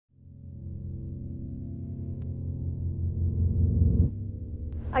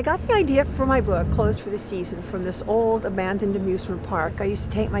I got the idea for my book, closed for the season, from this old abandoned amusement park I used to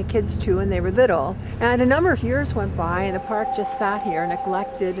take my kids to when they were little. And a number of years went by and the park just sat here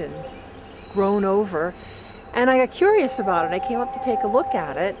neglected and grown over. And I got curious about it. I came up to take a look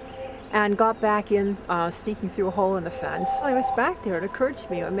at it and got back in, sneaking through a hole in the fence. While I was back there, it occurred to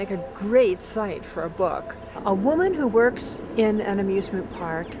me it would make a great site for a book. A woman who works in an amusement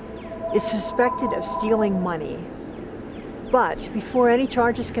park is suspected of stealing money. But before any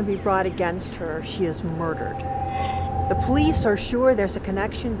charges can be brought against her, she is murdered. The police are sure there's a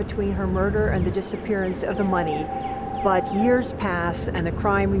connection between her murder and the disappearance of the money, but years pass and the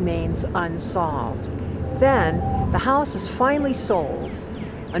crime remains unsolved. Then, the house is finally sold,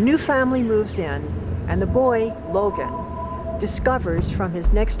 a new family moves in, and the boy, Logan, discovers from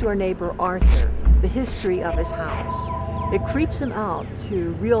his next-door neighbor, Arthur, the history of his house. It creeps him out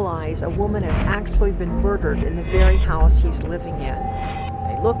to realize a woman has actually been murdered in the very house he's living in.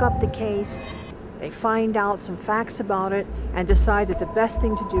 They look up the case, they find out some facts about it, and decide that the best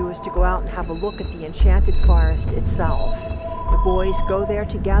thing to do is to go out and have a look at the enchanted forest itself. The boys go there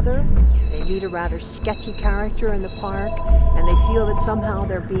together, they meet a rather sketchy character in the park, and they feel that somehow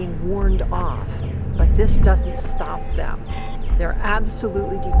they're being warned off. But this doesn't stop them. They're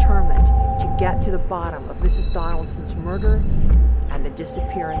absolutely determined to get to the bottom of Mrs. Donaldson's murder and the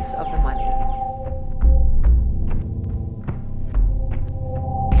disappearance of the money.